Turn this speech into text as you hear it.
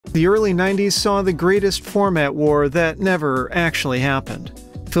The early 90s saw the greatest format war that never actually happened: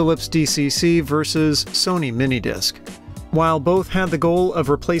 Philips DCC versus Sony MiniDisc. While both had the goal of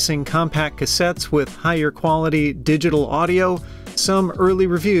replacing compact cassettes with higher quality digital audio, some early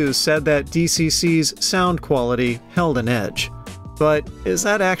reviews said that DCC's sound quality held an edge. But is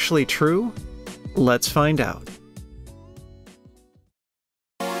that actually true? Let's find out.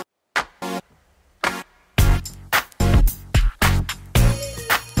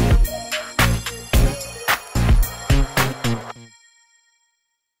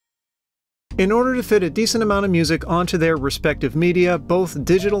 In order to fit a decent amount of music onto their respective media, both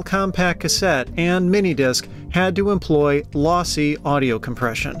digital compact cassette and minidisc had to employ lossy audio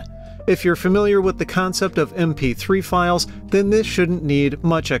compression. If you're familiar with the concept of MP3 files, then this shouldn't need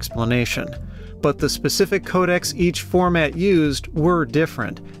much explanation. But the specific codecs each format used were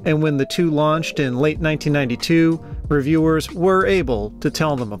different, and when the two launched in late 1992, reviewers were able to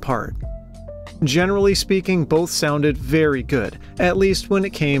tell them apart. Generally speaking, both sounded very good, at least when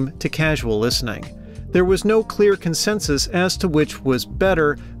it came to casual listening. There was no clear consensus as to which was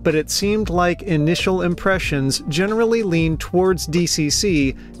better, but it seemed like initial impressions generally leaned towards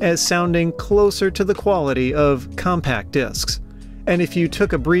DCC as sounding closer to the quality of compact discs. And if you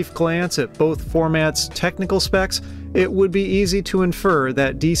took a brief glance at both formats' technical specs, it would be easy to infer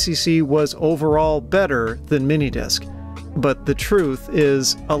that DCC was overall better than minidisc. But the truth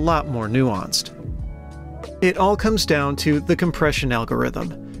is a lot more nuanced. It all comes down to the compression algorithm.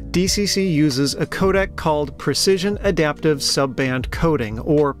 DCC uses a codec called Precision Adaptive Subband Coding,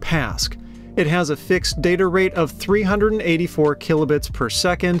 or PASC. It has a fixed data rate of 384 kilobits per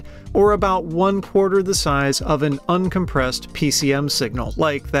second, or about 1/4 the size of an uncompressed PCM signal,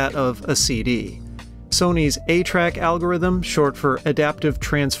 like that of a CD. Sony's A-Track algorithm, short for Adaptive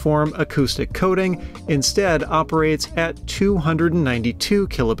Transform Acoustic Coding, instead operates at 292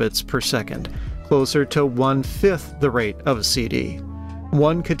 kilobits per second, closer to 1/5 the rate of a CD.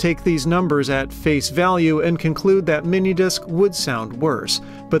 One could take these numbers at face value and conclude that minidisc would sound worse,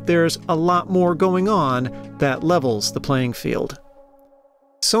 but there's a lot more going on that levels the playing field.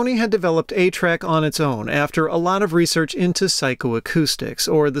 Sony had developed A-Track on its own after a lot of research into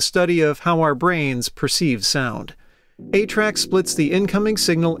psychoacoustics, or the study of how our brains perceive sound. A-Track splits the incoming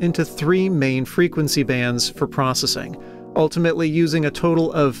signal into 3 main frequency bands for processing, ultimately using a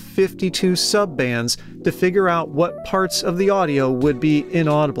total of 52 subbands to figure out what parts of the audio would be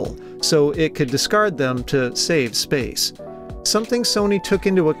inaudible, so it could discard them to save space. Something Sony took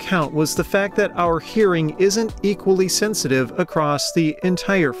into account was the fact that our hearing isn't equally sensitive across the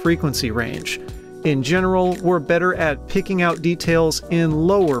entire frequency range. In general, we're better at picking out details in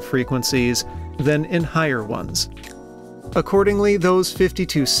lower frequencies than in higher ones. Accordingly, those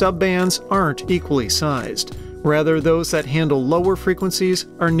 52 subbands aren't equally sized. Rather, those that handle lower frequencies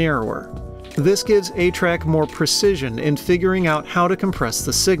are narrower. This gives A-Track more precision in figuring out how to compress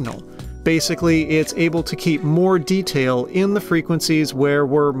the signal. Basically, it's able to keep more detail in the frequencies where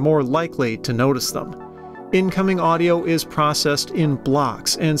we're more likely to notice them. Incoming audio is processed in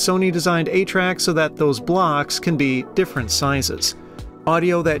blocks, and Sony designed A-Track so that those blocks can be different sizes.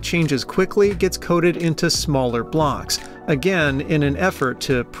 Audio that changes quickly gets coded into smaller blocks, again in an effort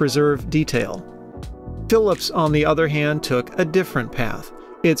to preserve detail. Philips, on the other hand, took a different path.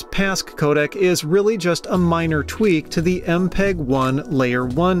 Its PASC codec is really just a minor tweak to the MPEG-1 Layer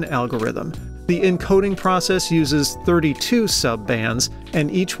 1 algorithm. The encoding process uses 32 subbands,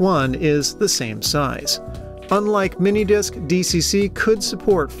 and each one is the same size. Unlike minidisc, DCC could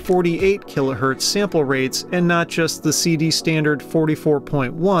support 48 kHz sample rates and not just the CD standard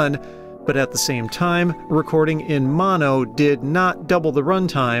 44.1, but at the same time, recording in mono did not double the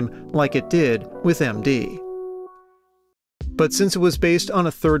runtime like it did with MD. But since it was based on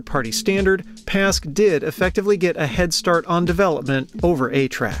a third-party standard, PASC did effectively get a head start on development over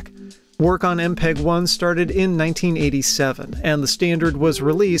A-Track. Work on MPEG-1 started in 1987, and the standard was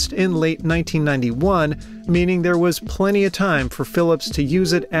released in late 1991, meaning there was plenty of time for Philips to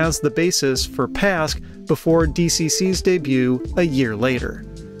use it as the basis for PASC before DCC's debut a year later.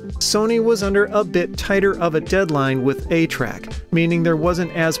 Sony was under a bit tighter of a deadline with A-Track, meaning there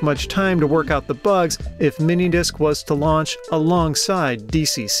wasn't as much time to work out the bugs if minidisc was to launch alongside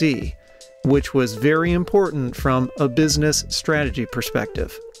DCC, which was very important from a business strategy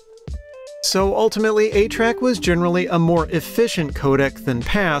perspective. So ultimately, A-Track was generally a more efficient codec than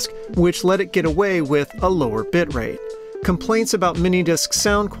PASC, which let it get away with a lower bitrate. Complaints about minidisc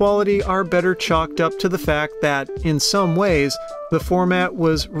sound quality are better chalked up to the fact that, in some ways, the format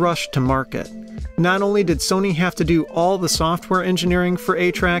was rushed to market. Not only did Sony have to do all the software engineering for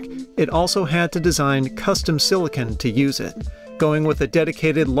A-Track, it also had to design custom silicon to use it. Going with a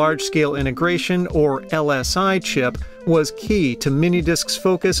dedicated large-scale integration, or LSI chip, was key to MiniDisc's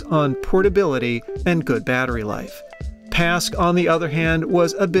focus on portability and good battery life. PASC, on the other hand,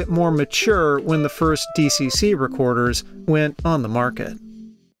 was a bit more mature when the first DCC recorders went on the market.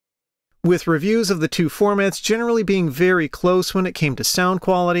 With reviews of the two formats generally being very close when it came to sound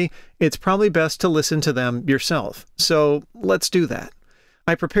quality, it's probably best to listen to them yourself. So let's do that.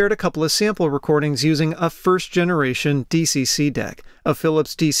 I prepared a couple of sample recordings using a first-generation DCC deck, a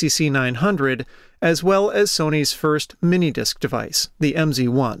Philips DCC 900, as well as Sony's first MiniDisc device, the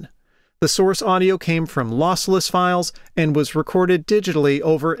MZ1. The source audio came from lossless files and was recorded digitally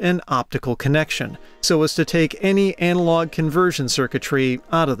over an optical connection, so as to take any analog conversion circuitry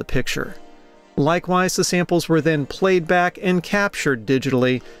out of the picture. Likewise, the samples were then played back and captured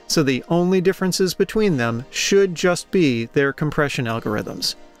digitally, so the only differences between them should just be their compression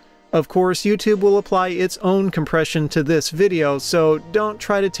algorithms. Of course, YouTube will apply its own compression to this video, so don't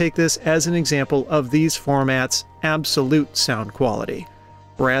try to take this as an example of these formats' absolute sound quality.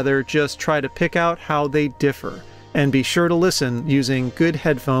 Rather, just try to pick out how they differ, and be sure to listen using good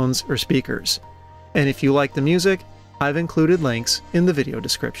headphones or speakers. And if you like the music, I've included links in the video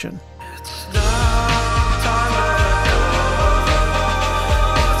description.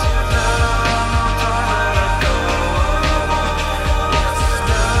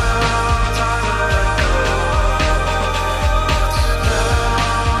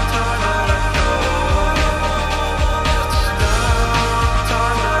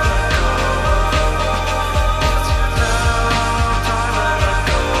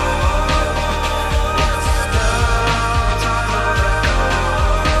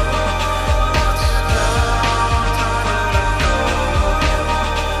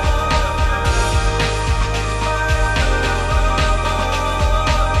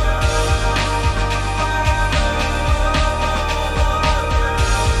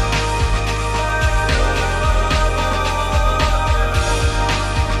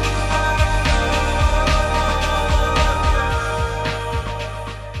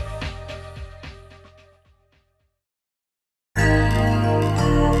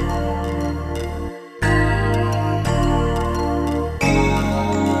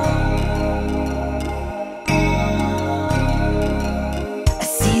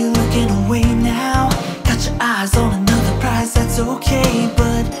 Okay,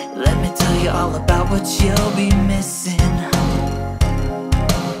 but let me tell you all about what you'll be missing.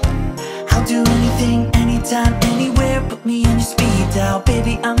 I'll do anything, anytime, anywhere. Put me in your speed dial,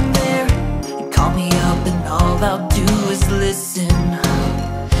 baby, I'm there. You call me up and all I'll do is listen.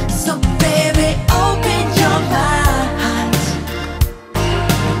 So baby, open your mind.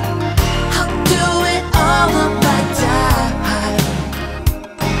 I'll do it all on my time.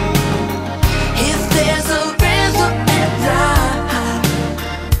 If there's a rhythm and rhyme,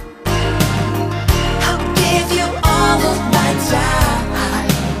 I'll give you all of my time.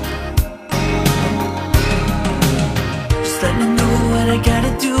 Just let me know what I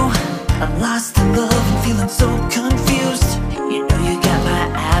gotta do. I'm lost in love and feeling so confused. You know you got my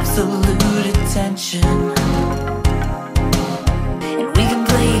absolute attention, and we can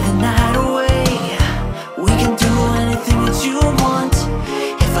play the night away. We can do anything that you want.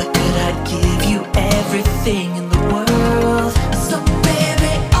 If I could, I'd give you everything in the world. So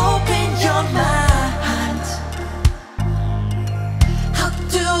baby, open your mind. I'll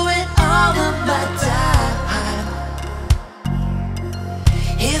do it all on my time.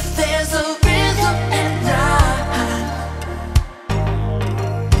 If there's a rhythm and rhyme,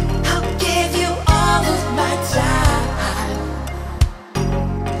 I'll give you all of my time.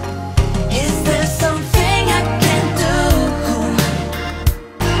 Is there something I can do?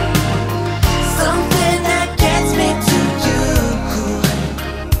 Something that gets me to you?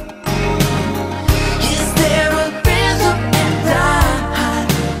 Is there a rhythm and rhyme?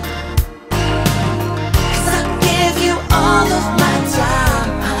 'Cause I'll give you all of my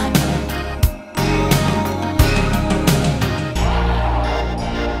time.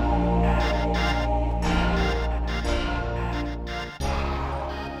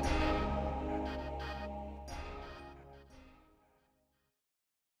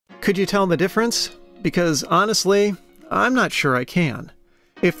 Could you tell the difference? Because honestly, I'm not sure I can.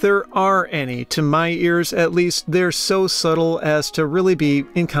 If there are any, to my ears at least, they're so subtle as to really be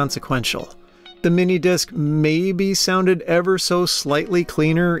inconsequential. The MiniDisc maybe sounded ever so slightly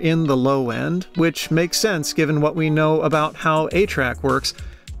cleaner in the low end, which makes sense given what we know about how A-Track works,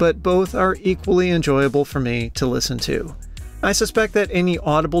 but both are equally enjoyable for me to listen to. I suspect that any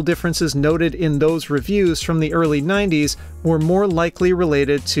audible differences noted in those reviews from the early 90s were more likely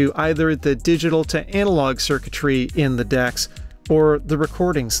related to either the digital to analog circuitry in the decks, or the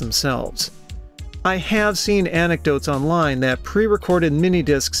recordings themselves. I have seen anecdotes online that pre-recorded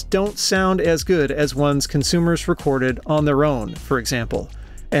mini-discs don't sound as good as ones consumers recorded on their own, for example.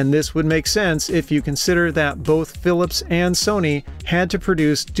 And this would make sense if you consider that both Philips and Sony had to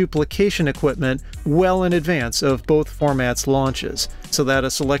produce duplication equipment well in advance of both formats' launches, so that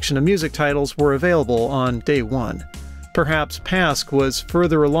a selection of music titles were available on day one. Perhaps PASC was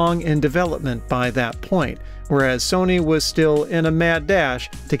further along in development by that point, whereas Sony was still in a mad dash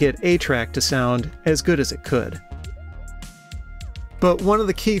to get A-Track to sound as good as it could. But one of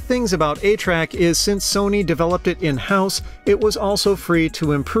the key things about A-Track is since Sony developed it in-house, it was also free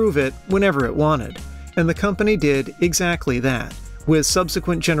to improve it whenever it wanted. And the company did exactly that. With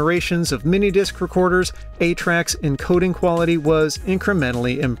subsequent generations of mini-disc recorders, A-Track's encoding quality was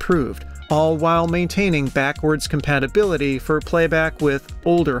incrementally improved, all while maintaining backwards compatibility for playback with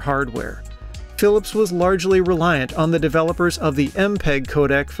older hardware. Philips was largely reliant on the developers of the MPEG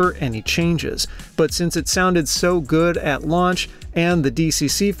codec for any changes, but since it sounded so good at launch and the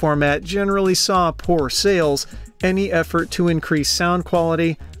DCC format generally saw poor sales, any effort to increase sound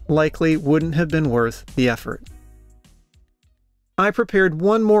quality likely wouldn't have been worth the effort. I prepared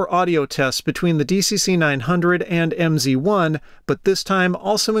one more audio test between the DCC 900 and MZ1, but this time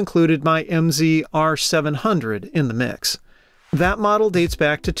also included my MZ R700 in the mix. That model dates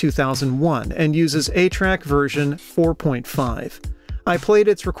back to 2001 and uses A-Track version 4.5. I played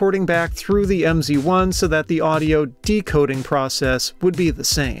its recording back through the MZ1 so that the audio decoding process would be the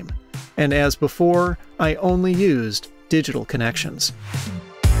same. And as before, I only used digital connections.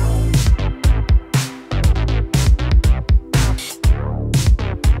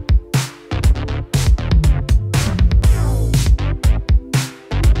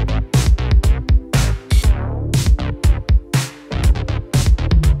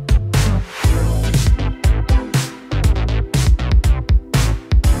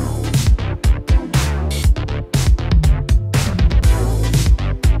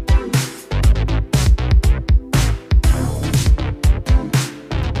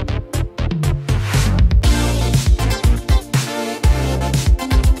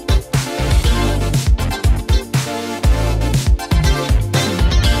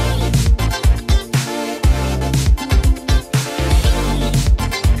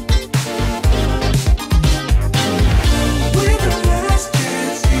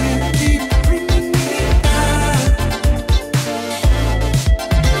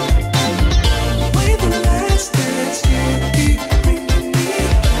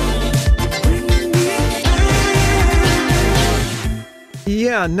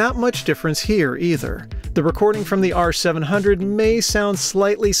 Yeah, not much difference here either. The recording from the R700 may sound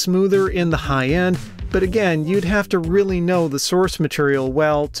slightly smoother in the high end, but again, you'd have to really know the source material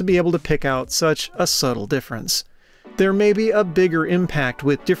well to be able to pick out such a subtle difference. There may be a bigger impact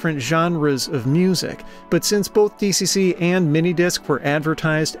with different genres of music, but since both DCC and MiniDisc were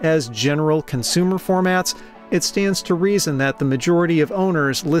advertised as general consumer formats, it stands to reason that the majority of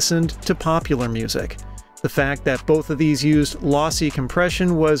owners listened to popular music. The fact that both of these used lossy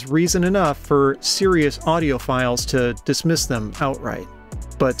compression was reason enough for serious audiophiles to dismiss them outright.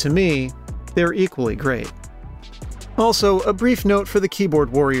 But to me, they're equally great. Also, a brief note for the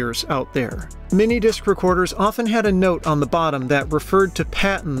keyboard warriors out there. Minidisc recorders often had a note on the bottom that referred to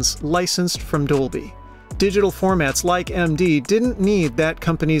patents licensed from Dolby. Digital formats like MD didn't need that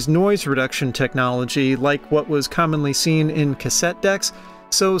company's noise reduction technology like what was commonly seen in cassette decks,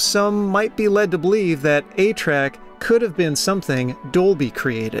 so some might be led to believe that A-Track could have been something Dolby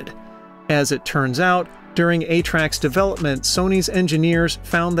created. As it turns out, during A-Track's development, Sony's engineers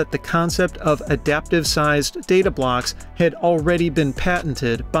found that the concept of adaptive-sized data blocks had already been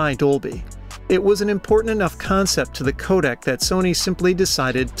patented by Dolby. It was an important enough concept to the codec that Sony simply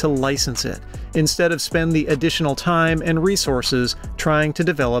decided to license it, instead of spend the additional time and resources trying to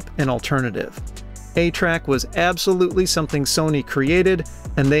develop an alternative. A-Track was absolutely something Sony created,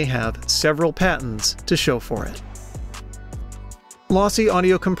 and they have several patents to show for it. Lossy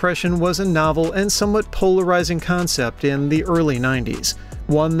audio compression was a novel and somewhat polarizing concept in the early 90s,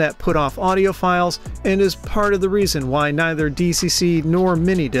 one that put off audiophiles and is part of the reason why neither DCC nor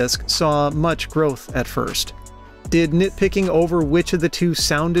MiniDisc saw much growth at first. Did nitpicking over which of the two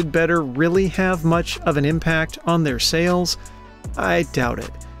sounded better really have much of an impact on their sales? I doubt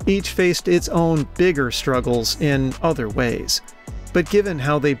it. Each faced its own bigger struggles in other ways. But given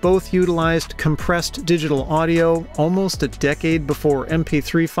how they both utilized compressed digital audio almost a decade before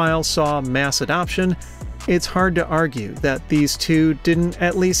MP3 files saw mass adoption, it's hard to argue that these two didn't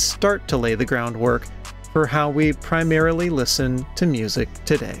at least start to lay the groundwork for how we primarily listen to music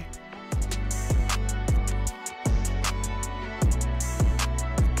today.